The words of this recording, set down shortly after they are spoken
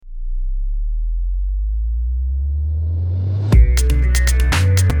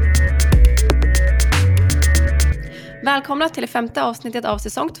välkomna till det 5:e avsnittet av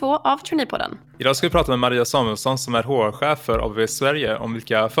säsong 2 av Traineepodden. Idag ska vi prata med Maria Samuelsson som är HR-chef för ABB Sverige om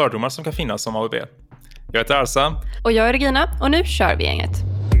vilka fördomar som kan finnas om ABB. Jag heter Arsa. Och jag är Regina och nu kör vi gänget.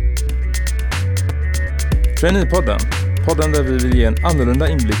 Traineepodden. Podden där vi vill ge en annorlunda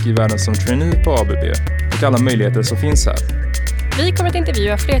inblick i världen som trainee på ABB och alla möjligheter som finns här. Vi kommer att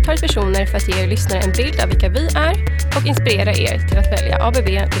intervjua flertalet personer för att ge er lyssnare en bild av vilka vi är och inspirera er till att välja ABB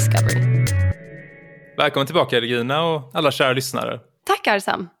Discovery. Välkommen tillbaka Regina och alla kära lyssnare. Tack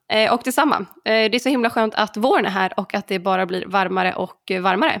Arsam. Och detsamma. Det är så himla skönt att våren är här och att det bara blir varmare och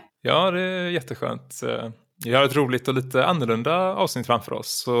varmare. Ja, det är jätteskönt. Vi har ett roligt och lite annorlunda avsnitt framför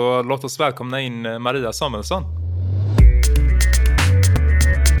oss. Så låt oss välkomna in Maria Samuelsson.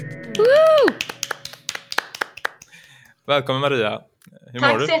 Woo! Välkommen Maria. Hur mår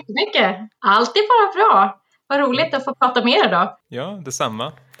du? Tack så jättemycket. Alltid bara bra. Vad roligt att få prata med er idag. Ja,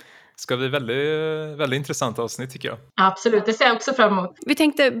 detsamma. Det ska bli väldigt intressant avsnitt tycker jag. Absolut, det ser jag också fram emot. Vi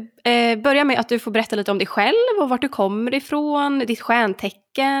tänkte börja med att du får berätta lite om dig själv och vart du kommer ifrån, ditt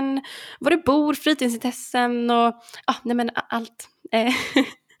stjärntecken, var du bor, fritidsintressen och allt.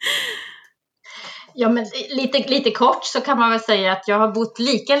 Ja, men lite kort så kan man väl säga att jag har bott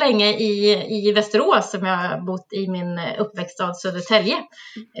lika länge i Västerås som jag har bott i min uppväxtstad Södertälje.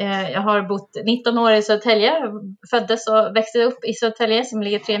 Jag har bott 19 år i Södertälje, föddes och växte upp i Södertälje som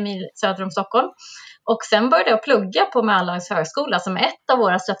ligger 3 mil söder om Stockholm. Och sen började jag plugga på Mälardalens högskola som är ett av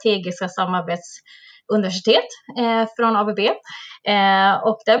våra strategiska samarbetsuniversitet från ABB.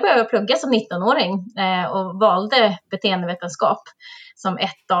 Och där började jag plugga som 19-åring och valde beteendevetenskap som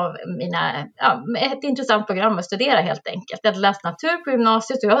ett intressant program att studera helt enkelt. Jag hade läst natur på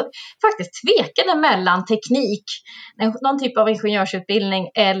gymnasiet och jag faktiskt tvekade mellan teknik, någon typ av ingenjörsutbildning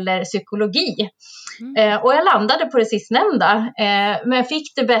eller psykologi. Och jag landade på det sistnämnda, men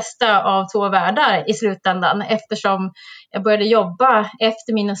fick det bästa av 2 världar i slutändan eftersom jag började jobba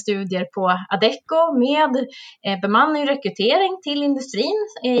efter mina studier på Adecco med bemanning och rekrytering till industrin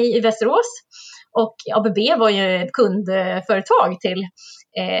i Västerås. Och ABB var ju ett kundföretag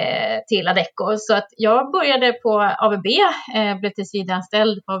till Adecco. Så att jag började på ABB, blev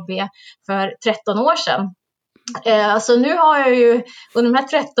tillsvidareanställd på ABB för 13 år sedan. Så nu har jag ju under de här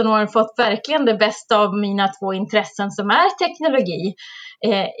 13 åren fått verkligen det bästa av mina 2 intressen som är teknologi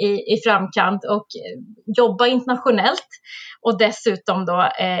i framkant och jobba internationellt och dessutom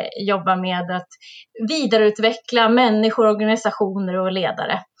då jobba med att vidareutveckla människor, organisationer och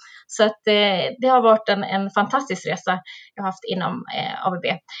ledare. Så att det har varit en fantastisk resa jag har haft inom ABB.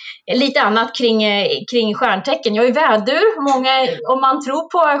 Lite annat kring stjärntecken. Jag är vädur. Om man tror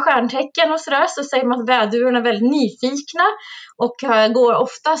på stjärntecken och sådär så säger man att väduren är väldigt nyfikna och går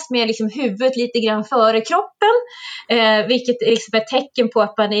oftast med liksom huvudet lite grann före kroppen. Vilket liksom är ett tecken på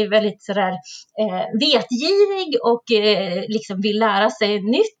att man är väldigt sådär vetgirig och liksom vill lära sig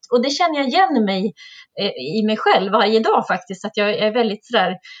nytt. Och det känner jag igen mig i mig själv varje dag faktiskt. Att jag är väldigt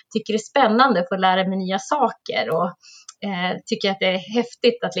sådär, tycker det är spännande att få lära mig nya saker. Och tycker att det är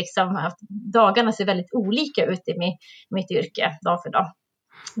häftigt att dagarna ser väldigt olika ut i mitt yrke dag för dag.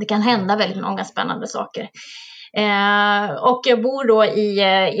 Det kan hända väldigt många spännande saker. Och jag bor då i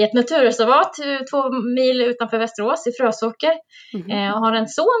ett naturreservat 2 mil utanför Västerås i Frösåker. Jag har en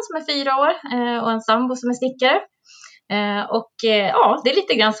son som är 4 år och en sambo som är snickare. Det är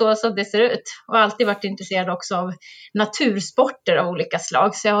lite grann så det ser ut. Och har alltid varit intresserad också av natursporter av olika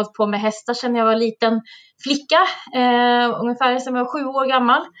slag. Så jag har hållit på med hästar sedan jag var liten flicka, ungefär sedan jag var 7 år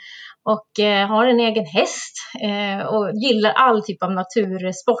gammal. Och har en egen häst och gillar all typ av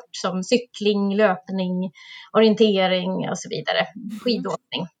natursport som cykling, löpning, orientering och så vidare,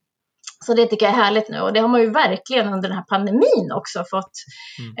 skidåkning. Så det tycker jag är härligt nu och det har man ju verkligen under den här pandemin också fått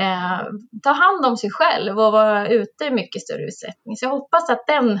ta hand om sig själv och vara ute i mycket större utsträckning. Så jag hoppas att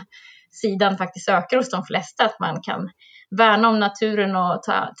den sidan faktiskt ökar hos de flesta, att man kan värna om naturen och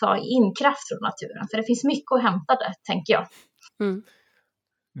ta in kraft från naturen. För det finns mycket att hämta där, tänker jag. Mm.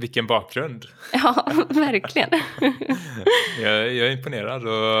 Vilken bakgrund. Ja, verkligen. Jag är imponerad.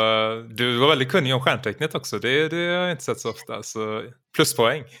 Och du var väldigt kunnig om stjärntecknet också. Det har jag inte sett så ofta. Så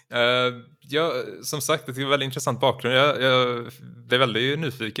pluspoäng. Som sagt, det är en väldigt intressant bakgrund. Jag är väldigt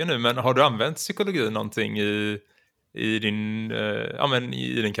nyfiken nu. Men har du använt psykologi någonting i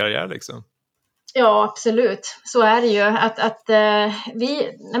din karriär liksom? Ja, absolut. Så är det ju.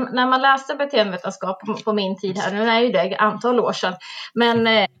 När man läser beteendevetenskap på min tid här, nu är ju det ett antal år sedan, men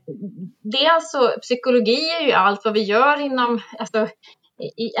det är alltså, psykologi är ju allt vad vi gör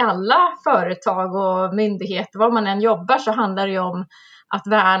i alla företag och myndigheter, var man än jobbar så handlar det ju om att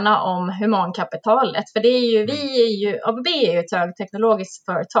värna om humankapitalet. För ABB är ju ett högteknologiskt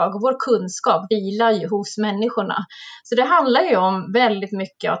företag och vår kunskap vilar ju hos människorna. Så det handlar ju om väldigt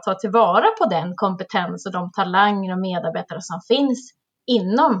mycket att ta tillvara på den kompetens och de talanger och medarbetare som finns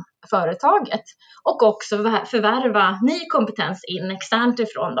inom företaget, och också förvärva ny kompetens in externt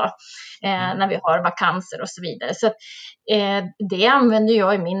ifrån då, när vi har vakanser och så vidare. Så det använder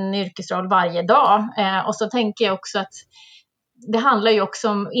jag i min yrkesroll varje dag. Och så tänker jag också att det handlar ju också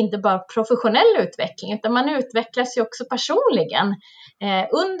om inte bara professionell utveckling, utan man utvecklas ju också personligen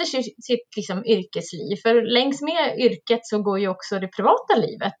under sitt liksom, yrkesliv. För längs med yrket så går ju också det privata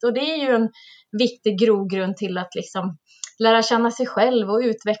livet, och det är ju en viktig grogrund till att liksom lära känna sig själv och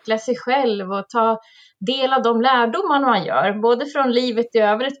utveckla sig själv och ta del av de lärdomar man gör, både från livet i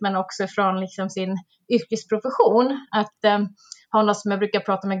övrigt men också från liksom sin yrkesprofession. Att ha något som jag brukar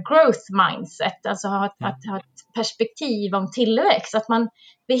prata med growth mindset, alltså att ha ett perspektiv om tillväxt. Att man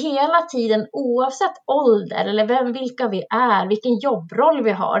hela tiden, oavsett ålder eller vilka vi är, vilken jobbroll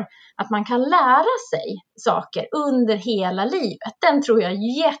vi har, att man kan lära sig saker under hela livet. Den tror jag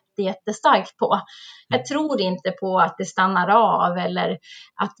jättestarkt på. Jag tror inte på att det stannar av eller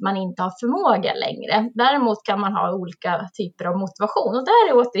att man inte har förmåga längre. Däremot kan man ha olika typer av motivation. Och där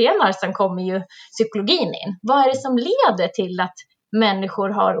är återigen, sen kommer ju psykologin in. Vad är det som leder till att människor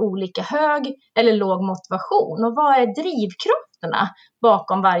har olika hög eller låg motivation? Och vad är drivkrafterna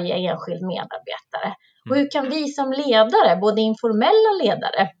bakom varje enskild medarbetare? Och hur kan vi som ledare, både informella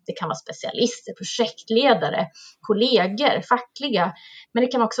ledare, det kan vara specialister, projektledare, kollegor, fackliga, men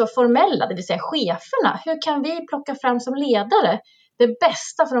det kan också vara formella, det vill säga cheferna. Hur kan vi plocka fram som ledare det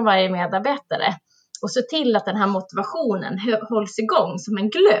bästa från varje medarbetare och se till att den här motivationen hålls igång som en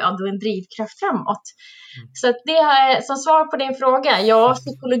glöd och en drivkraft framåt? Så att det är som svar på din fråga. Ja,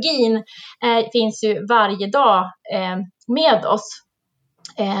 psykologin finns ju varje dag med oss.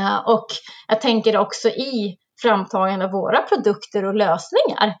 Och jag tänker också i framtagande av våra produkter och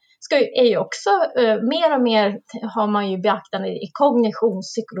lösningar är ju också mer och mer har man ju beaktande i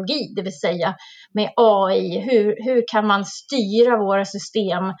kognitionspsykologi, det vill säga med AI. Hur kan man styra våra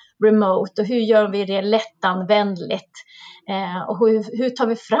system remote och hur gör vi det lättanvändligt? Och hur tar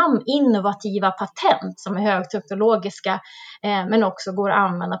vi fram innovativa patent som är högteknologiska men också går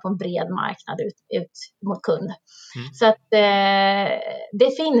att använda på en bred marknad ut mot kund. Så att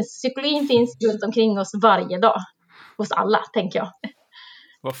psykologin finns runt omkring oss varje dag, hos alla, tänker jag.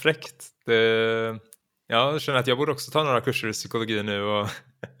 Vad fräckt. Jag känner att jag borde också ta några kurser i psykologi nu och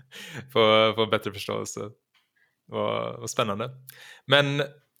få bättre förståelse. Vad spännande. Men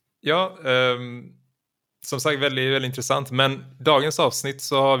ja, som sagt väldigt, väldigt intressant. Men dagens avsnitt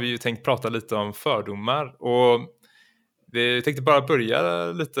så har vi ju tänkt prata lite om fördomar. Och vi tänkte bara börja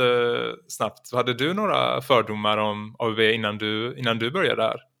lite snabbt. Hade du några fördomar om ABB innan du började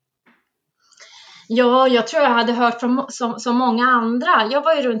här? Ja, jag tror jag hade hört från som många andra. Jag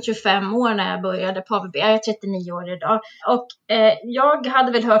var ju runt 25 år när jag började på ABB. Jag är 39 år idag. Och jag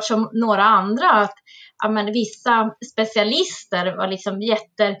hade väl hört som några andra att vissa specialister var liksom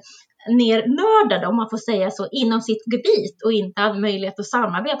nernördade, om man får säga så, inom sitt gebit och inte hade möjlighet att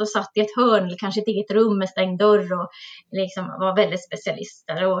samarbeta och satt i ett hörn eller kanske ett eget rum med stängd dörr och liksom var väldigt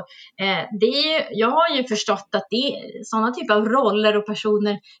specialister. Och jag har ju förstått att sådana typer av roller och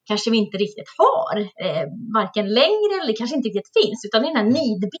personer kanske vi inte riktigt har, varken längre eller kanske inte riktigt finns, utan den här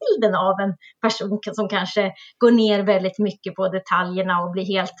nidbilden av en person som kanske går ner väldigt mycket på detaljerna och blir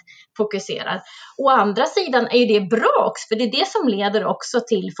helt fokuserad. Å andra sidan är det bra också, för det är det som leder också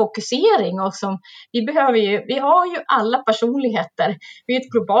till fokusering. Och som vi har ju alla personligheter. Vi är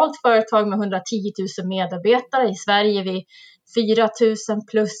ett globalt företag med 110 000 medarbetare. I Sverige är vi 4 000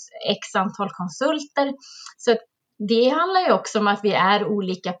 plus x antal konsulter. Så det handlar ju också om att vi är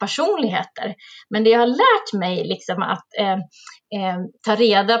olika personligheter. Men det jag har lärt mig liksom att ta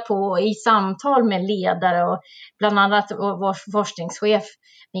reda på i samtal med ledare och bland annat vår forskningschef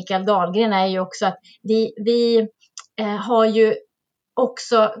Mikael Dahlgren är ju också att vi har ju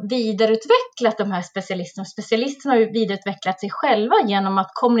också vidareutvecklat de här specialisterna. Specialisterna har ju vidareutvecklat sig själva genom att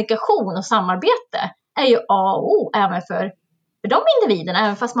kommunikation och samarbete är ju A och O även för de individerna,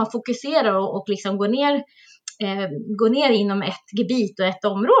 även fast man fokuserar och liksom går ner inom ett gebit och ett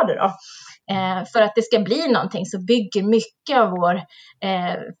område då. För att det ska bli någonting så bygger mycket av vår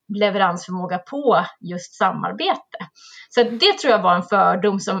leveransförmåga på just samarbete. Så det tror jag var en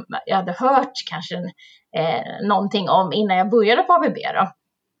fördom som jag hade hört kanske någonting om innan jag började på ABB då.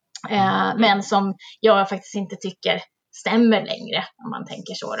 Men som jag faktiskt inte tycker stämmer längre, om man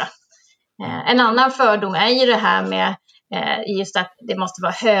tänker så då. En annan fördom är ju det här med Just att det måste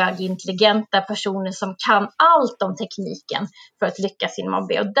vara högintelligenta personer som kan allt om tekniken för att lyckas inom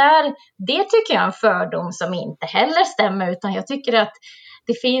ABB. Och det tycker jag är en fördom som inte heller stämmer, utan jag tycker att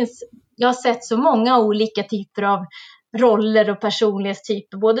jag har sett så många olika typer av roller och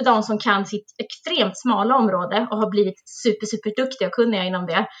personlighetstyper, både de som kan sitt extremt smala område och har blivit superduktiga och kunniga inom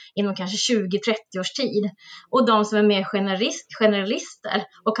det inom kanske 20-30 års tid, och de som är mer generalister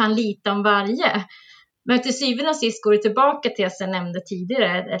och kan lite om varje. Men till syvende och sist går det tillbaka till det jag nämnde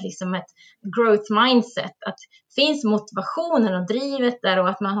tidigare, liksom ett growth mindset. Att finns motivationen och drivet där och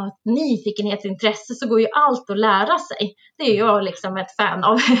att man har nyfikenhet och intresse, så går ju allt att lära sig. Det är jag liksom ett fan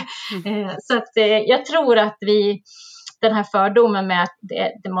av. Så att jag tror att den här fördomen med att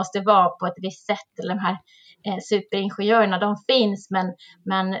det måste vara på ett visst sätt, eller de här superingenjörerna, de finns,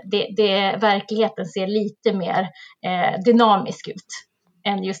 men verkligheten ser lite mer dynamisk ut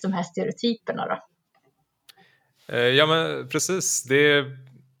än just de här stereotyperna då. Ja, men precis.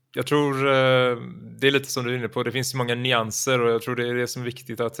 Jag tror det är lite som du är inne på. Det finns ju många nyanser, och jag tror det är det som är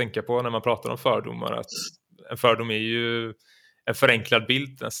viktigt att tänka på när man pratar om fördomar. Att en fördom är ju en förenklad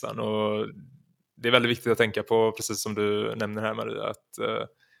bild nästan, och det är väldigt viktigt att tänka på, precis som du nämner här, Maria, att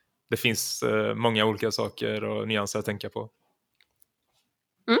det finns många olika saker och nyanser att tänka på.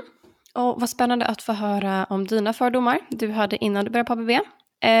 Och vad spännande att få höra om dina fördomar du hade innan du började på ABB.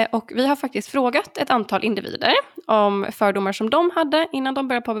 Och vi har faktiskt frågat ett antal individer om fördomar som de hade innan de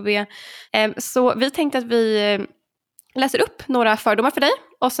började på ABB. Så vi tänkte att vi läser upp några fördomar för dig,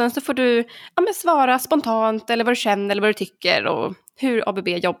 och sen så får du svara spontant eller vad du känner eller vad du tycker och hur ABB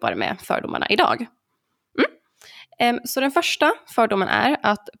jobbar med fördomarna idag. Så den första fördomen är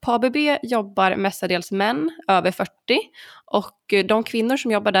att på ABB jobbar mestadels män över 40, och de kvinnor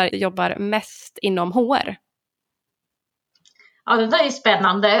som jobbar där jobbar mest inom HR. Ja, det där är ju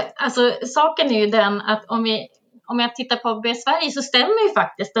spännande. Alltså, saken är ju den att om jag tittar på ABB Sverige, så stämmer ju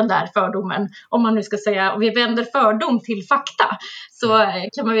faktiskt den där fördomen. Om man nu ska säga, om vi vänder fördom till fakta, så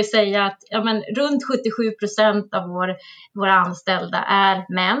kan man ju säga att runt 77% av våra anställda är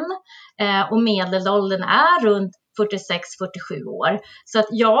män, och medelåldern är runt 46-47 år. Så att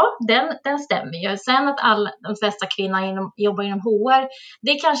ja, den stämmer ju. Sen att de flesta kvinnor jobbar inom HR,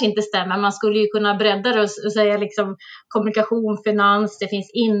 det kanske inte stämmer. Man skulle ju kunna bredda det och säga liksom kommunikation, finans, det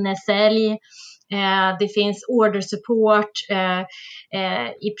finns innesälj, det finns order support,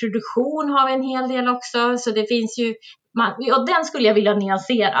 i produktion har vi en hel del också. Så det finns ju, och den skulle jag vilja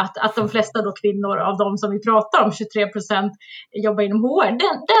nyansera, att de flesta då kvinnor av de som vi pratar om, 23% jobbar inom HR,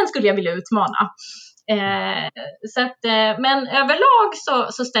 den skulle jag vilja utmana. Så att, men överlag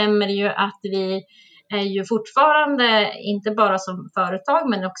så stämmer det ju att vi är ju fortfarande, inte bara som företag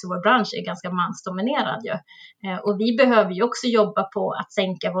men också vår bransch är ganska mansdominerad ju. Och vi behöver ju också jobba på att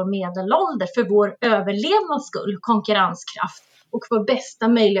sänka vår medelålder för vår överlevnads skull, konkurrenskraft och vår bästa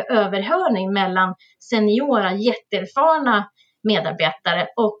möjliga överhörning mellan seniora, jätteerfarna medarbetare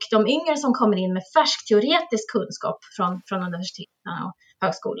och de yngre som kommer in med färsk teoretisk kunskap från universiteten och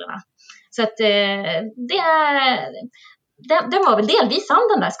högskolorna. Så att den var väl delvis sann,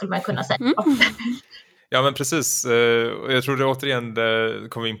 den där, skulle man kunna säga. Ja, men precis. Jag tror det återigen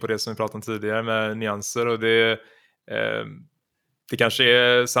kommer in på det som vi pratade om tidigare med nyanser, och det kanske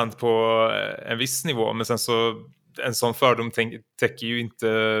är sant på en viss nivå, men sen så en sån fördom täcker ju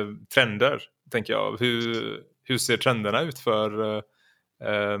inte trender, tänker jag. Hur ser trenderna ut för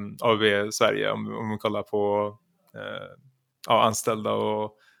ABB Sverige om vi kollar på anställda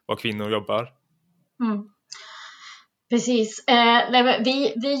och vad kvinnor jobbar? Precis.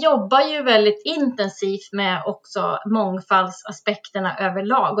 Vi jobbar ju väldigt intensivt med också mångfaldsaspekterna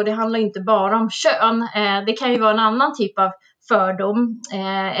överlag, och det handlar inte bara om kön. Det kan ju vara en annan typ av fördom,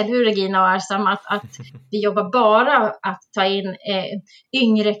 eller hur Regina och Arsam, att vi jobbar bara att ta in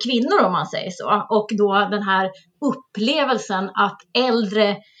yngre kvinnor, om man säger så, och då den här upplevelsen att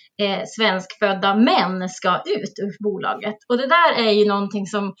äldre svenskfödda män ska ut ur bolaget. Och det där är ju någonting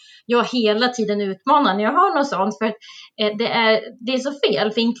som jag hela tiden utmanar när jag hör något sånt, för det är så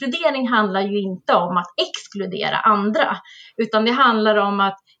fel, för inkludering handlar ju inte om att exkludera andra, utan det handlar om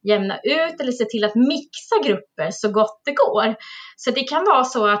att jämna ut eller se till att mixa grupper så gott det går. Så det kan vara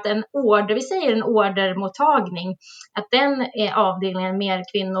så att en ordermottagning, att den är avdelningen mer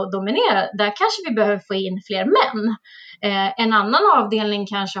kvinnodominerad, där kanske vi behöver få in fler män. En annan avdelning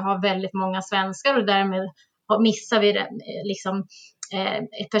kanske har väldigt många svenskar, och därmed missar vi liksom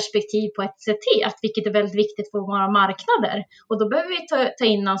ett perspektiv på etnicitet, vilket är väldigt viktigt för våra marknader. Och då behöver vi ta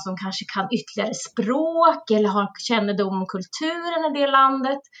in någon som kanske kan ytterligare språk eller har kännedom om kulturen i det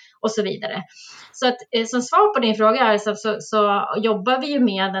landet och så vidare. Så att som svar på din fråga så jobbar vi ju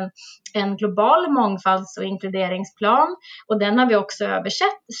med en global mångfalds- och inkluderingsplan, och den har vi också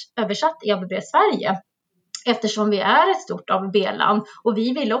översatt i ABB Sverige. Eftersom vi är ett stort ABB-land och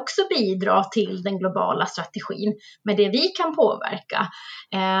vi vill också bidra till den globala strategin med det vi kan påverka.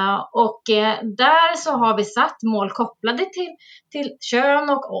 Där så har vi satt mål kopplade till kön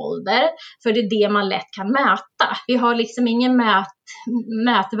och ålder, för det är det man lätt kan mäta. Vi har liksom ingen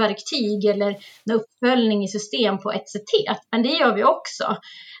mätverktyg eller en uppföljning i system på etnicitet, men det gör vi också.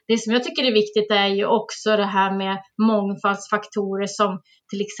 Det som jag tycker är viktigt är ju också det här med mångfaldsfaktorer som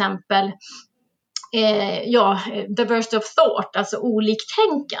till exempel diversity of thought, alltså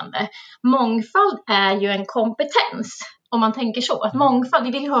oliktänkande. Mångfald är ju en kompetens, om man tänker så. Att mångfald,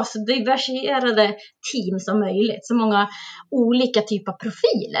 vi vill ha så diversifierade team som möjligt, så många olika typer av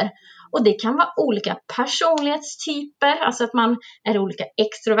profiler. Och det kan vara olika personlighetstyper, alltså att man är olika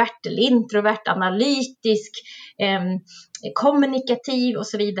extrovert eller introvert, analytisk, kommunikativ och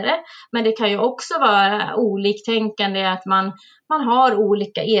så vidare. Men det kan ju också vara oliktänkande, att man har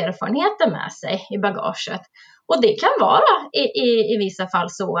olika erfarenheter med sig i bagaget. Och det kan vara i vissa fall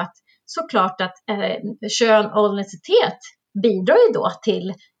så att såklart att kön och etnicitet bidrar ju då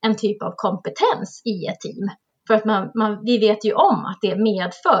till en typ av kompetens i ett team. För att vi vet ju om att det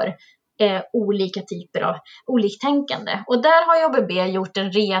medför olika typer av oliktänkande. Och där har ABB gjort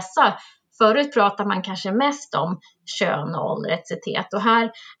en resa. Förut pratar man kanske mest om kön och ålder, etnicitet. Och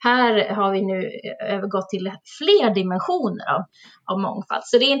här har vi nu övergått till fler dimensioner av mångfald.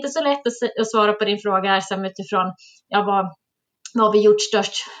 Så det är inte så lätt att svara på din fråga här som utifrån vad har vi gjort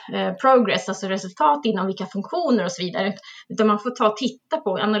störst progress, alltså resultat inom vilka funktioner och så vidare. Utan man får titta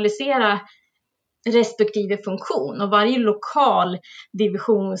på och analysera respektive funktion, och varje lokal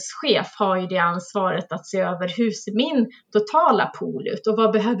divisionschef har ju det ansvaret att se över hur ser min totala pool ut och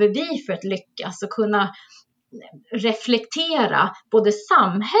vad behöver vi för att lyckas, och kunna reflektera både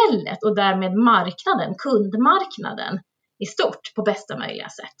samhället och därmed marknaden, kundmarknaden i stort på bästa möjliga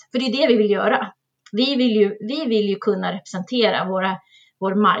sätt. För det är det vi vill göra. Vi vill ju kunna representera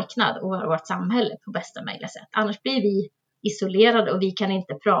vår marknad och vårt samhälle på bästa möjliga sätt. Annars blir vi isolerade och vi kan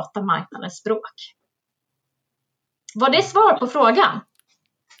inte prata marknadens språk. Var det svar på frågan?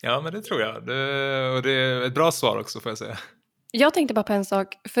 Ja, men det tror jag. Det är ett bra svar också, får jag säga. Jag tänkte bara på en sak.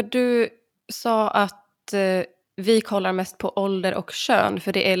 För du sa att vi kollar mest på ålder och kön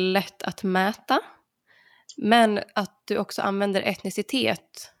för det är lätt att mäta. Men att du också använder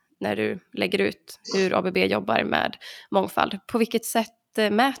etnicitet när du lägger ut hur ABB jobbar med mångfald. På vilket sätt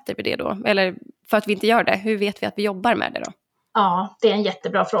mäter vi det då? Eller för att vi inte gör det, hur vet vi att vi jobbar med det då? Ja, det är en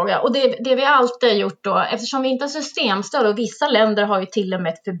jättebra fråga. Och det vi alltid har gjort då, eftersom vi inte har systemstöd och vissa länder har ju till och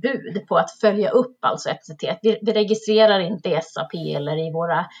med ett förbud på att följa upp alltså etnicitet. Vi registrerar inte SAP eller i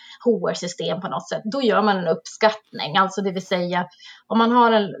våra HR-system på något sätt. Då gör man en uppskattning, alltså det vill säga om man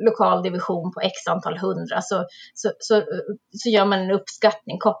har en lokal division på x antal 100 så gör man en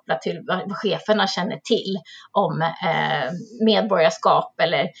uppskattning kopplat till vad cheferna känner till om medborgarskap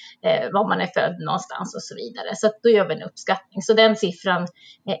eller var man är född någonstans och så vidare. Så då gör vi en uppskattning. Så den siffran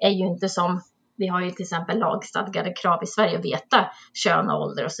är ju inte som, vi har ju till exempel lagstadgade krav i Sverige att veta kön och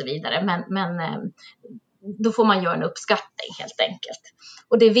ålder och så vidare. Men då får man göra en uppskattning helt enkelt.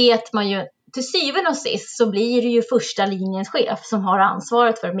 Och det vet man ju, till syvende och sist så blir det ju första linjens chef som har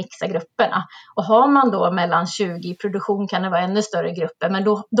ansvaret för att mixa grupperna. Och har man då mellan 20 i produktion kan det vara ännu större grupper, men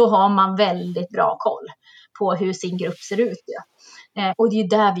då har man väldigt bra koll på hur sin grupp ser ut. Ja. Och det är ju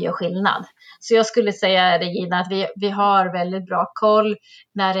där vi gör skillnad. Så jag skulle säga, Regina, att vi har väldigt bra koll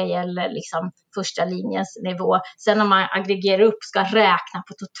när det gäller liksom första linjens nivå. Sen om man aggregerar upp, ska räkna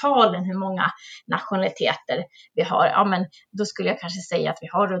på totalen hur många nationaliteter vi har. Ja, men då skulle jag kanske säga att vi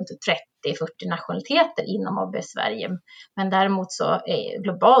har runt 30-40 nationaliteter inom ABB Sverige. Men däremot så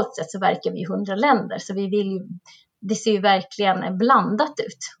globalt sett så verkar vi i 100 länder. Så det ser ju verkligen blandat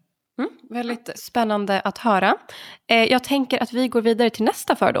ut. Väldigt spännande att höra. Jag tänker att vi går vidare till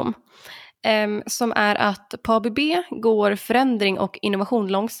nästa fördom. Som är att på ABB går förändring och innovation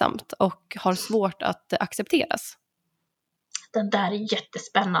långsamt och har svårt att accepteras. Den där är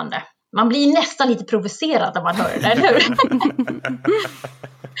jättespännande. Man blir nästan lite provocerad när man hör det, eller hur?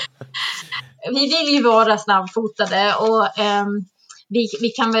 Vi vill ju vara snabbfotade och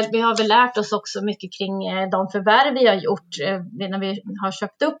vi har väl lärt oss också mycket kring de förvärv vi har gjort när vi har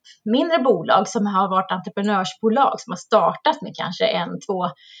köpt upp mindre bolag som har varit entreprenörsbolag som har startat med kanske 1-2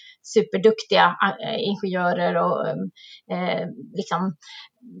 superduktiga ingenjörer och liksom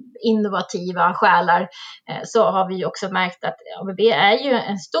innovativa själar, så har vi också märkt att ABB är ju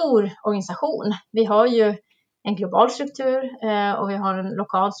en stor organisation. Vi har ju en global struktur och vi har en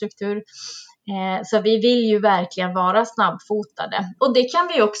lokal struktur. Så vi vill ju verkligen vara snabbfotade. Och det kan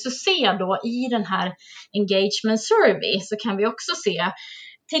vi också se då i den här engagement survey, så kan vi också se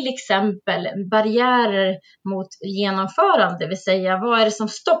till exempel barriärer mot genomförande, det vill säga vad är det som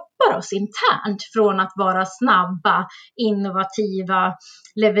stoppar oss internt från att vara snabba, innovativa,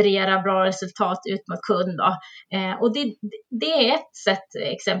 leverera bra resultat ut mot kund då. Och det är ett sätt,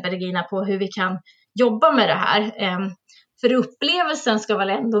 exempel Regina, på hur vi kan jobba med det här. För upplevelsen ska väl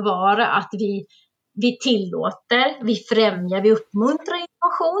ändå vara att vi tillåter, vi främjar, vi uppmuntrar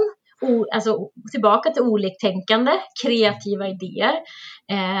innovation. Alltså tillbaka till oliktänkande, kreativa idéer.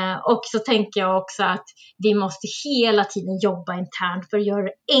 Och så tänker jag också att vi måste hela tiden jobba internt för att göra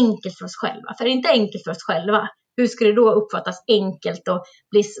det enkelt för oss själva. För det är inte enkelt för oss själva. Hur ska det då uppfattas enkelt och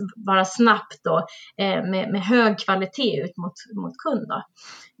vara snabbt och med hög kvalitet ut mot kund då?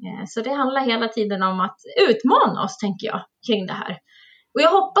 Så det handlar hela tiden om att utmana oss, tänker jag, kring det här. Och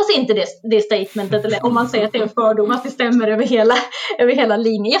jag hoppas inte det statementet, eller om man säger att det är en fördom, att det stämmer över hela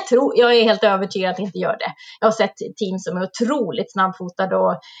linjen. Jag är helt övertygad att det inte gör det. Jag har sett team som är otroligt snabbfotade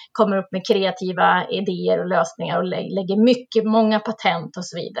och kommer upp med kreativa idéer och lösningar och lägger många patent och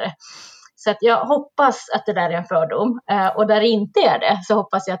så vidare. Så att jag hoppas att det där är en fördom. Och där det inte är det, så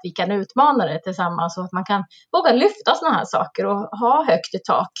hoppas jag att vi kan utmana det tillsammans, så att man kan våga lyfta såna här saker och ha högt i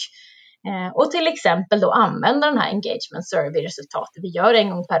tak. Och till exempel då använda den här engagement survey-resultatet vi gör en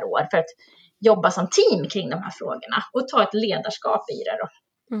gång per år för att jobba som team kring de här frågorna och ta ett ledarskap i det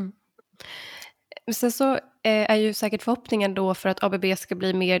då. Mm. Sen så är ju säkert förhoppningen då för att ABB ska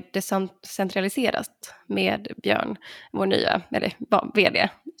bli mer decentraliserat med Björn, vår nya vd.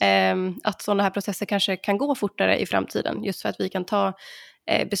 Att sådana här processer kanske kan gå fortare i framtiden, just för att vi kan ta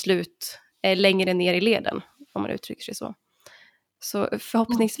beslut längre ner i leden, om man uttrycker sig så. Så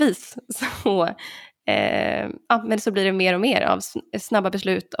förhoppningsvis men så blir det mer och mer av snabba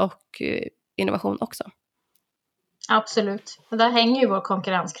beslut och innovation också. Absolut. Och där hänger ju vår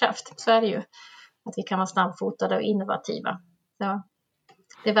konkurrenskraft. Så är det ju. Att vi kan vara snabbfotade och innovativa. Så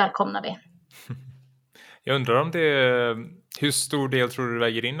det välkomnar vi. Jag undrar om hur stor del tror du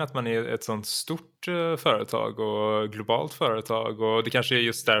väger in att man är ett sånt stort företag och globalt företag, och det kanske är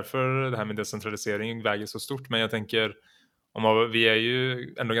just därför det här med decentralisering väger så stort, men jag tänker vi är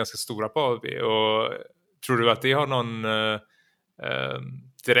ju ändå ganska stora på ABB, och tror du att det har någon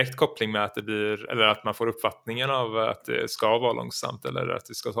direkt koppling med att det blir, eller att man får uppfattningen av att det ska vara långsamt eller att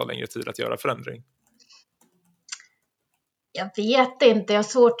det ska ta längre tid att göra förändring? Jag vet inte, jag har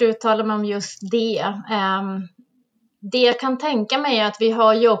svårt att uttala mig om just det. Det jag kan tänka mig är att vi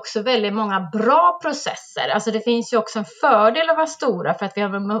har ju också väldigt många bra processer. Alltså det finns ju också en fördel att vara stora för att vi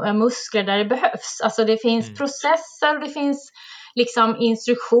har muskler där det behövs. Alltså det finns processer, det finns liksom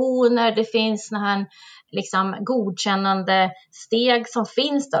instruktioner, det finns såna här liksom godkännande steg som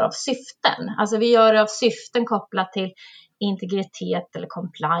finns där av syften. Alltså vi gör det av syften kopplat till integritet eller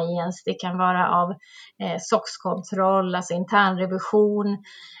compliance. Det kan vara av SOX-kontroll, alltså internrevision.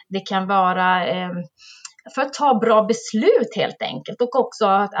 Det kan vara för att ta bra beslut helt enkelt, och också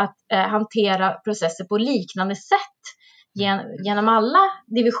att hantera processer på liknande sätt genom alla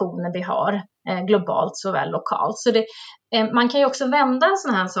divisioner vi har globalt såväl lokalt. Så man kan ju också vända en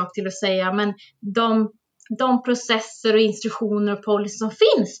sån här sak till att säga, men de processer och instruktioner och policy som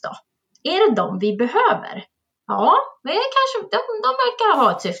finns då, är det de vi behöver? Ja, det är kanske, de verkar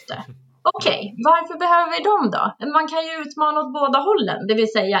ha ett syfte. Okej, varför behöver vi dem då? Man kan ju utmana åt båda hållen. Det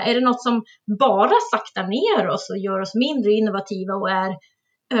vill säga, är det något som bara saktar ner oss och gör oss mindre innovativa och är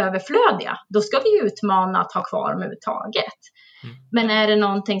överflödiga, då ska vi utmana att ha kvar dem överhuvudtaget. Men är det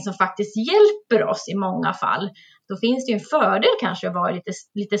någonting som faktiskt hjälper oss i många fall, då finns det ju en fördel kanske att vara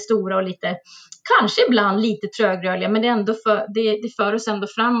lite stora och lite, kanske ibland lite trögrörliga, men det för oss ändå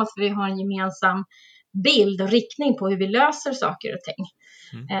framåt, för vi har en gemensam bild och riktning på hur vi löser saker och ting.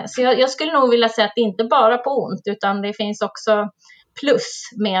 Så jag skulle nog vilja säga att det inte bara på ont, utan det finns också plus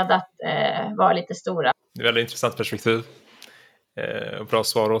med att vara lite stora. Det är ett väldigt intressant perspektiv. Och bra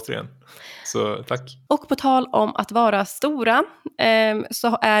svar återigen. Så tack. Och på tal om att vara stora,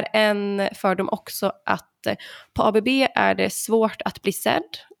 så är en fördom också att på ABB är det svårt att bli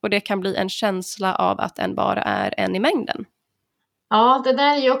sedd, och det kan bli en känsla av att en bara är en i mängden. Ja, det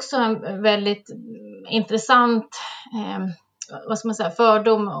där är ju också en väldigt intressant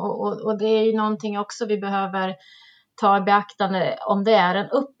fördom, och det är ju någonting också vi behöver ta i beaktande om det är en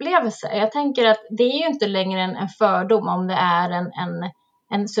upplevelse. Jag tänker att det är ju inte längre en fördom om det är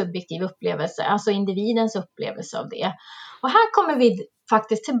en subjektiv upplevelse, alltså individens upplevelse av det. Och här kommer vi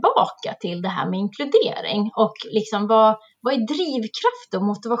faktiskt tillbaka till det här med inkludering och liksom vad är drivkraft och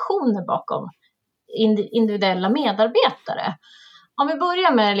motivationer bakom individuella medarbetare. Om vi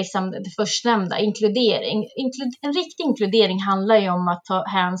börjar med liksom det förstnämnda, inkludering. En riktig inkludering handlar ju om att ta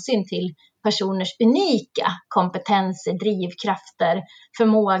hänsyn till personers unika kompetenser, drivkrafter,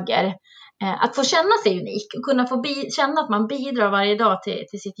 förmågor. Att få känna sig unik och kunna få känna att man bidrar varje dag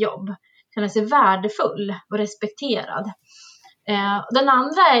till sitt jobb. Känna sig värdefull och respekterad.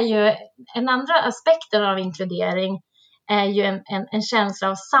 Den andra aspekten av inkludering är ju en känsla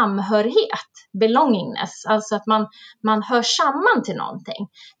av samhörighet, belongingness. Alltså att man hör samman till någonting.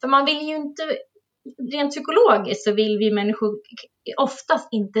 För man vill ju inte, rent psykologiskt så vill vi människor oftast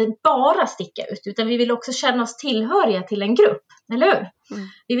inte bara sticka ut. Utan vi vill också känna oss tillhöriga till en grupp, eller hur? Mm.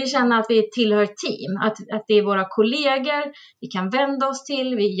 Vi vill känna att vi tillhör ett team. Att det är våra kollegor, vi kan vända oss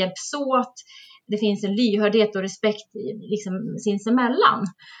till, vi hjälps åt. Det finns en lyhördhet och respekt liksom sinsemellan.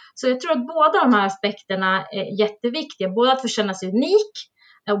 Så jag tror att båda de här aspekterna är jätteviktiga. Både att få känna sig unik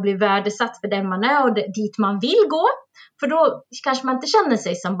och bli värdesatt för den man är och dit man vill gå. För då kanske man inte känner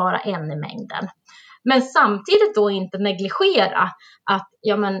sig som bara en i mängden. Men samtidigt då inte negligera att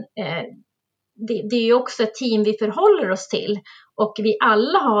det är ju också ett team vi förhåller oss till. Och vi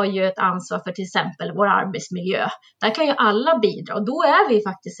alla har ju ett ansvar för till exempel vår arbetsmiljö. Där kan ju alla bidra och då är vi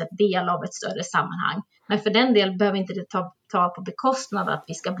faktiskt en del av ett större sammanhang. Men för den del behöver inte det ta på bekostnad att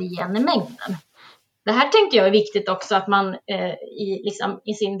vi ska bli en i mängden. Det här tänker jag är viktigt också att man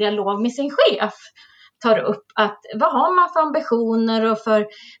i sin dialog med sin chef tar upp att vad har man för ambitioner och för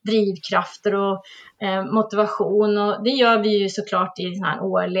drivkrafter och motivation, och det gör vi ju såklart i såna här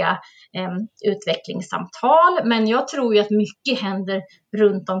årliga utvecklingssamtal, men jag tror ju att mycket händer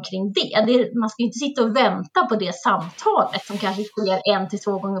runt omkring det. Man ska ju inte sitta och vänta på det samtalet som kanske sker 1 till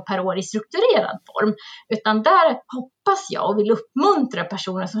 2 gånger per år i strukturerad form, utan där hoppas jag och vill uppmuntra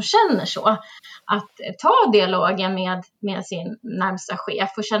personer som känner så att ta dialogen med sin närmsta chef,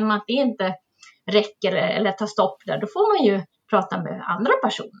 och känner man att det inte räcker eller tar stopp där, då får man ju prata med andra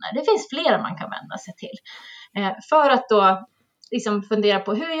personer. Det finns flera man kan vända sig till. För att då liksom fundera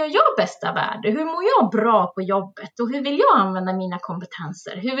på hur gör jag bästa värde? Hur mår jag bra på jobbet? Och hur vill jag använda mina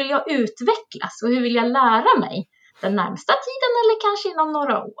kompetenser? Hur vill jag utvecklas? Och hur vill jag lära mig den närmsta tiden eller kanske inom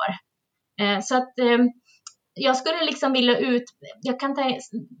några år? Så att jag skulle liksom vilja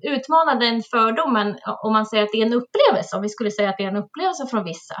utmana den fördomen om man säger att det är en upplevelse. Om vi skulle säga att det är en upplevelse från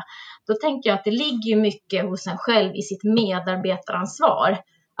vissa, då tänker jag att det ligger mycket hos en själv i sitt medarbetaransvar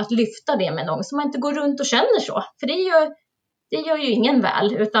att lyfta det med någon, så man inte går runt och känner så. För det gör ju ingen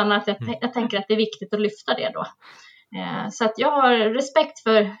väl, utan att jag tänker att det är viktigt att lyfta det då. Så att jag har respekt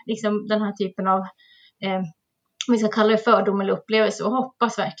för liksom den här typen av om vi ska kalla det fördom eller upplevelse, och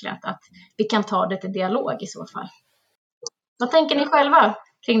hoppas verkligen att vi kan ta det till dialog i så fall. Vad tänker ni själva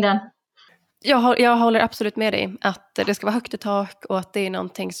kring den? Jag håller absolut med dig att det ska vara högt i tak och att det är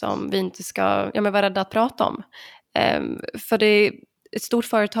någonting som vi inte ska vara rädda att prata om. För ett stort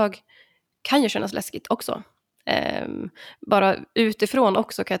företag kan ju kännas läskigt också. Bara utifrån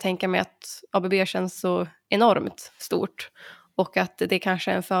också kan jag tänka mig att ABB känns så enormt stort och att det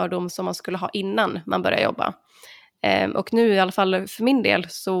kanske är en fördom som man skulle ha innan man börjar jobba. Och nu i alla fall för min del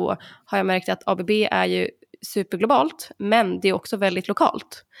så har jag märkt att ABB är ju superglobalt, men det är också väldigt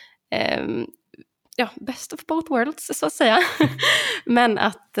lokalt. Best of both worlds så att säga. Men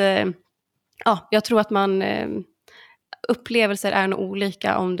att jag tror att man upplevelser är nog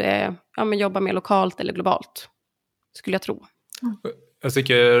olika om det man jobbar mer lokalt eller globalt, skulle jag tro. Jag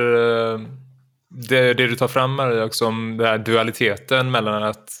tycker det du tar fram är också om den här dualiteten mellan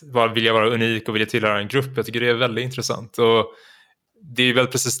att vilja vara unik och vilja tillhöra en grupp. Jag tycker det är väldigt intressant, och det är väl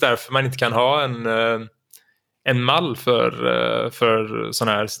precis därför man inte kan ha en mall för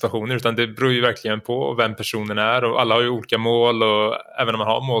sådana här situationer, utan det beror ju verkligen på vem personen är, och alla har ju olika mål, och även om man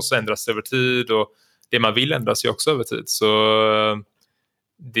har mål så ändras det över tid, och det man vill ändras ju också över tid. Så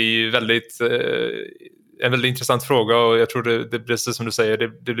det är ju en väldigt intressant fråga, och jag tror det precis som du säger,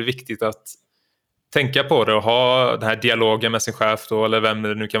 det blir viktigt att tänka på det och ha den här dialogen med sin chef då, eller vem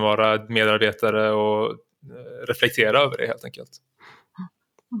det nu kan vara, medarbetare, och reflektera över det helt enkelt.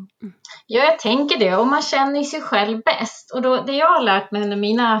 Ja, jag tänker det, och man känner sig själv bäst. Och då, det jag har lärt mig under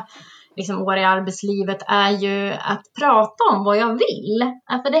mina år i arbetslivet är ju att prata om vad jag vill.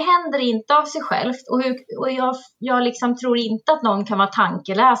 För det händer inte av sig självt, och jag tror inte att någon kan vara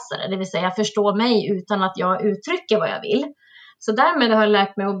tankeläsare, det vill säga förstå mig utan att jag uttrycker vad jag vill. Så därmed har jag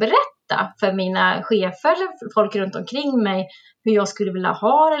lärt mig att berätta berätta för mina chefer eller folk runt omkring mig hur jag skulle vilja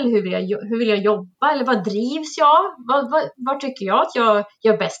ha det, eller hur vill jag jobba, eller vad drivs jag? Vad tycker jag att jag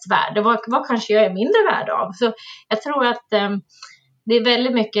gör bäst värde? Vad kanske jag är mindre värd av? Så jag tror att det är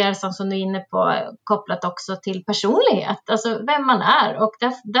väldigt mycket som du är inne på kopplat också till personlighet. Alltså vem man är. Och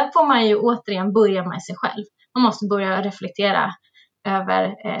där får man ju återigen börja med sig själv. Man måste börja reflektera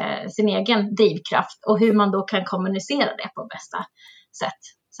över sin egen drivkraft och hur man då kan kommunicera det på bästa sätt.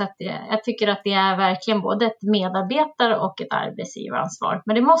 Så att jag tycker att det är verkligen både ett medarbetar- och ett arbetsgivaransvar.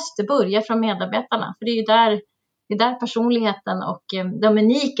 Men det måste börja från medarbetarna. För det är ju där personligheten och de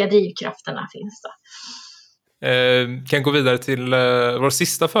unika drivkrafterna finns då. Kan gå vidare till vår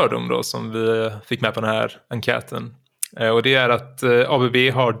sista fördom då, som vi fick med på den här enkäten. Och det är att ABB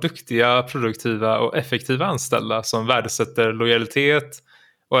har duktiga, produktiva och effektiva anställda som värdesätter lojalitet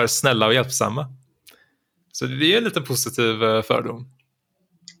och är snälla och hjälpsamma. Så det är en lite positiv fördom.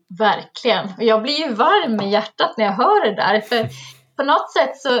 Verkligen. Och jag blir ju varm i hjärtat när jag hör det där. För på något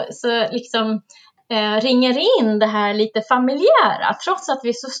sätt så liksom ringer in det här lite familjära. Trots att vi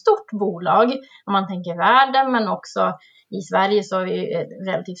är så stort bolag, om man tänker världen, men också i Sverige så har vi ett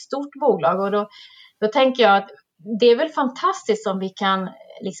relativt stort bolag. Och då tänker jag att det är väl fantastiskt om vi kan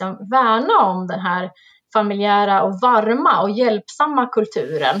liksom värna om den här familjära och varma och hjälpsamma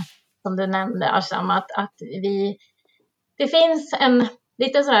kulturen. Som du nämnde, Asham, att det finns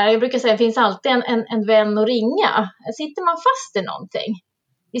lite så här, jag brukar säga, det finns alltid en vän att ringa. Sitter man fast i någonting?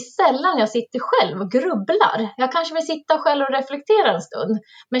 Det är sällan jag sitter själv och grubblar. Jag kanske vill sitta själv och reflektera en stund.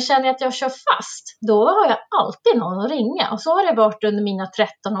 Men känner jag att jag kör fast, då har jag alltid någon att ringa. Och så har det varit under mina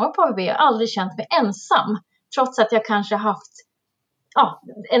 13 år på ABB. Jag har aldrig känt mig ensam. Trots att jag kanske haft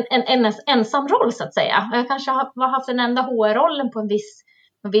en ensam roll så att säga. Jag kanske har haft den enda HR-rollen på en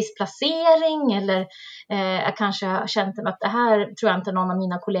viss placering, eller jag kanske har känt att det här tror jag inte någon av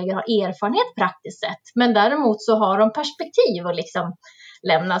mina kollegor har erfarenhet praktiskt sett. Men däremot så har de perspektiv och liksom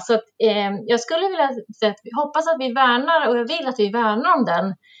lämna. Så att, jag skulle vilja säga att hoppas att vi värnar, och jag vill att vi värnar om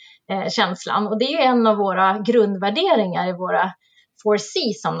den känslan. Och det är ju en av våra grundvärderingar i våra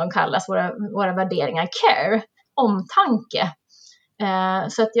 4C som de kallas, våra värderingar. Care, omtanke.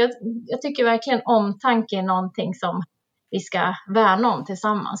 Så att jag tycker verkligen omtanke är någonting som vi ska värna om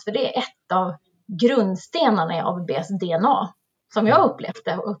tillsammans. För det är ett av grundstenarna i ABBs DNA. Som jag upplevt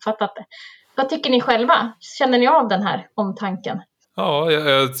det och uppfattat det. Vad tycker ni själva? Känner ni av den här omtanken? Ja,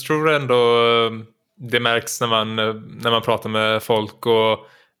 jag tror ändå det märks när man pratar med folk och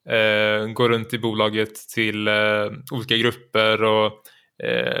går runt i bolaget till olika grupper. Och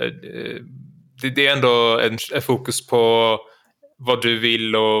det är ändå en fokus på vad du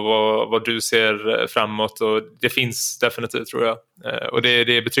vill och vad du ser framåt, och det finns definitivt, tror jag. Och det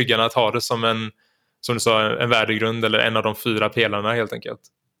är betryggande att ha det som du sa, en värdegrund eller en av de 4 pelarna helt enkelt.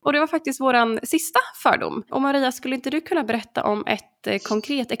 Och det var faktiskt våran sista fördom. Och Maria, skulle inte du kunna berätta om ett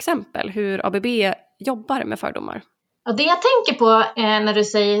konkret exempel hur ABB jobbar med fördomar? Ja, det jag tänker på när du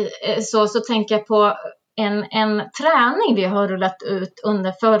säger så tänker jag på en träning vi har rullat ut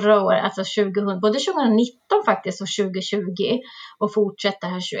under förra året, alltså både 2019 faktiskt och 2020 och fortsätter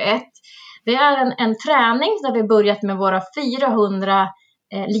här 2021. Det är en träning där vi börjat med våra 400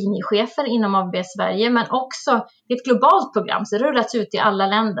 linjechefer inom ABB Sverige, men också ett globalt program, så det rullats ut i alla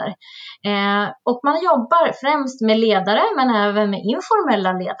länder. Och man jobbar främst med ledare, men även med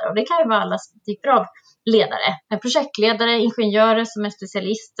informella ledare, och det kan ju vara alla typer av ledare, projektledare, ingenjörer som är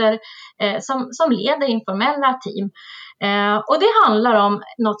specialister, som leder informella team. Och det handlar om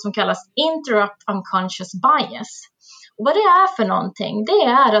något som kallas Interrupt Unconscious Bias. Och vad det är för någonting, det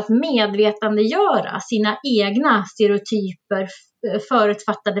är att medvetandegöra sina egna stereotyper,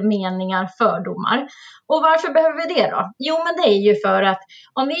 förutfattade meningar, fördomar. Och varför behöver vi det då? Jo, men det är ju för att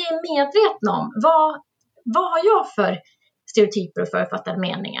om vi är medvetna om vad har jag för stereotyper och förutfattade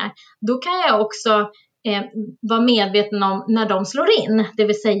meningar, då kan jag också vara medveten om när de slår in, det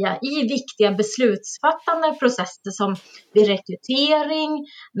vill säga i viktiga beslutsfattande processer som vid rekrytering,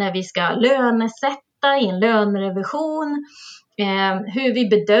 när vi ska lönesätta i en lönerevision, hur vi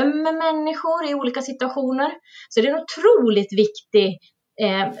bedömer människor i olika situationer. Så det är en otroligt viktig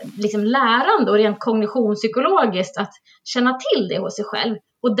liksom lärande och rent kognitionspsykologiskt att känna till det hos sig själv.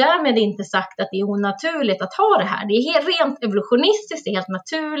 Och därmed inte sagt att det är onaturligt att ha det här. Det är rent evolutionistiskt, det är helt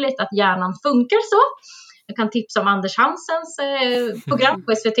naturligt att hjärnan funkar så. Jag kan tipsa om Anders Hansens program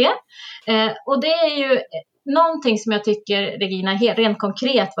på SVT. Och det är ju någonting som jag tycker, Regina, rent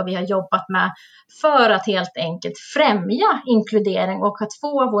konkret vad vi har jobbat med för att helt enkelt främja inkludering och att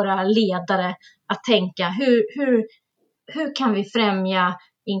få våra ledare att tänka hur kan vi främja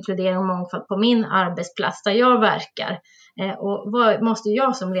inkludering och mångfald på min arbetsplats där jag verkar? Och vad måste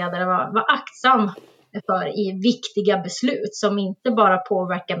jag som ledare vara aktsam för i viktiga beslut som inte bara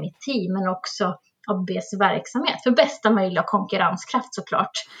påverkar mitt team men också ABBs verksamhet för bästa möjliga konkurrenskraft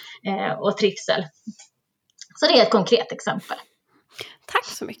såklart och trivsel. Så det är ett konkret exempel. Tack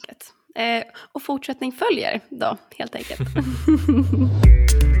så mycket. Och fortsättning följer då, helt enkelt.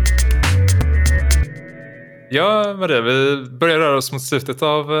 Ja, Maria, vi börjar röra oss mot slutet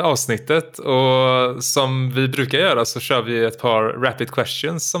av avsnittet och som vi brukar göra så kör vi ett par rapid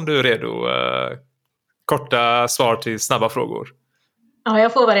questions om du är redo. Korta svar till snabba frågor. Ja,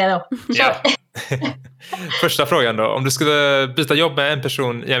 jag får vara redo. Ja. Första frågan då. Om du skulle byta jobb med en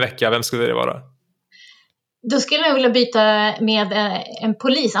person i en vecka, vem skulle det vara? Då skulle jag vilja byta med en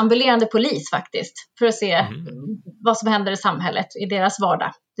ambulerande polis faktiskt. För att se vad som händer i samhället, i deras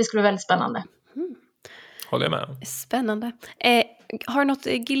vardag. Det skulle vara väldigt spännande. Håller jag med. Spännande. Har du något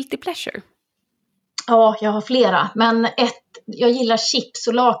guilty pleasure? Ja, jag har flera. Men jag gillar chips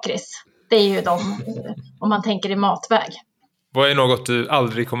och lakrits. Det är ju de, om man tänker i matväg. Vad är något du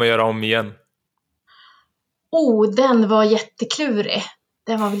aldrig kommer göra om igen? Den var jätteklurig.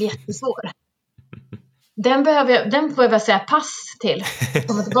 Den var väl jättesvår. Den får jag säga pass till.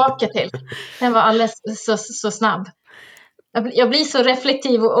 Komma tillbaka till. Den var alldeles så snabb. Jag blir så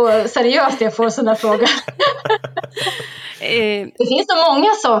reflektiv och seriös när jag får sådana frågor. Det finns så många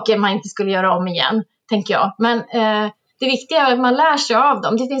saker man inte skulle göra om igen, tänker jag. Men det viktiga är att man lär sig av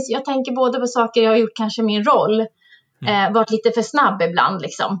dem. Jag tänker både på saker jag har gjort kanske min roll. Varit lite för snabb ibland.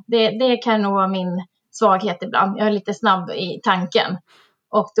 Liksom. Det kan nog vara min svaghet ibland. Jag är lite snabb i tanken.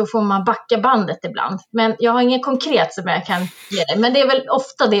 Och då får man backa bandet ibland. Men jag har inget konkret som jag kan ge dig. Men det är väl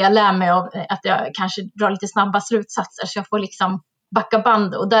ofta det jag lär mig av. Att jag kanske drar lite snabba slutsatser. Så jag får liksom backa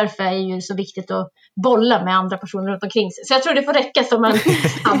bandet. Och därför är det ju så viktigt att bolla med andra personer runt omkring sig. Så jag tror det får räcka som en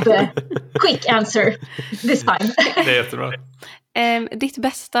quick answer this time. Det är jättebra. Ditt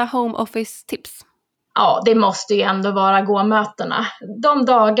bästa home office tips? Ja, det måste ju ändå vara gåmötena. De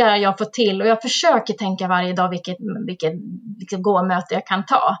dagar jag får till, och jag försöker tänka varje dag vilket gåmöte jag kan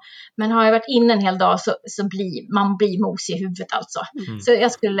ta. Men har jag varit inne en hel dag så blir man mosig i huvudet alltså. Så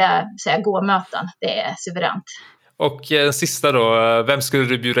jag skulle säga gåmöten, det är suveränt. Och sista då, vem skulle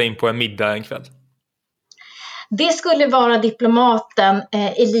du bjuda in på en middag en kväll? Det skulle vara diplomaten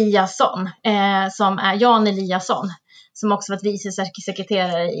Eliasson, som är Jan Eliasson. Som också varit vice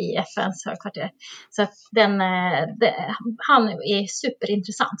sekreterare i FNs högkvarter. Så att han är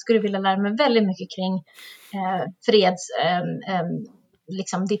superintressant. Skulle vilja lära mig väldigt mycket kring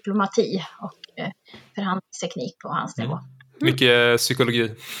liksom diplomati och förhandlingsteknik på hans nivå. Mycket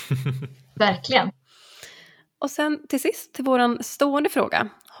psykologi. Verkligen. Och sen till sist till våran stående fråga.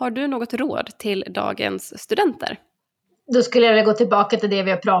 Har du något råd till dagens studenter? Då skulle jag vilja gå tillbaka till det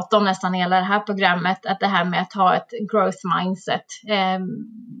vi har pratat om nästan hela det här programmet. Att det här med att ha ett growth mindset.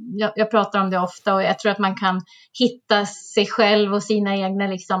 Jag pratar om det ofta och jag tror att man kan hitta sig själv och sina egna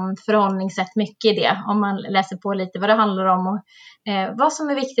liksom förhållningssätt mycket i det. Om man läser på lite vad det handlar om och vad som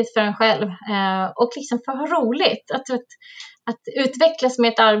är viktigt för en själv. Och liksom för att ha roligt. Att utvecklas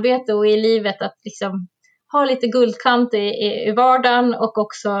med ett arbete och i livet att liksom ha lite guldkant i vardagen och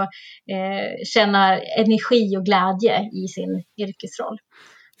också känna energi och glädje i sin yrkesroll.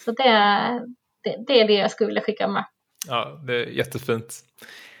 Så det är det jag skulle vilja skicka med. Ja, det är jättefint.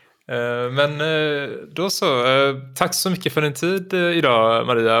 Men då så, tack så mycket för din tid idag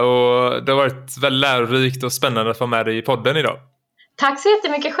Maria, och det har varit väldigt lärorikt och spännande att vara med dig i podden idag. Tack så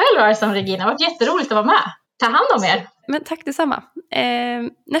jättemycket själv Arsan Regina, det har varit jätteroligt att vara med. Ta hand om er. Men tack detsamma.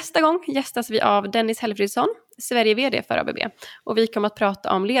 Nästa gång gästas vi av Dennis Helfridsson, Sverige-vd för ABB. Och vi kommer att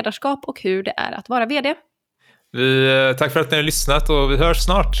prata om ledarskap och hur det är att vara vd. Tack för att ni har lyssnat och vi hörs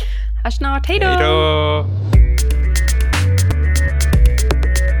snart. Hörs snart, hej då! Hej då!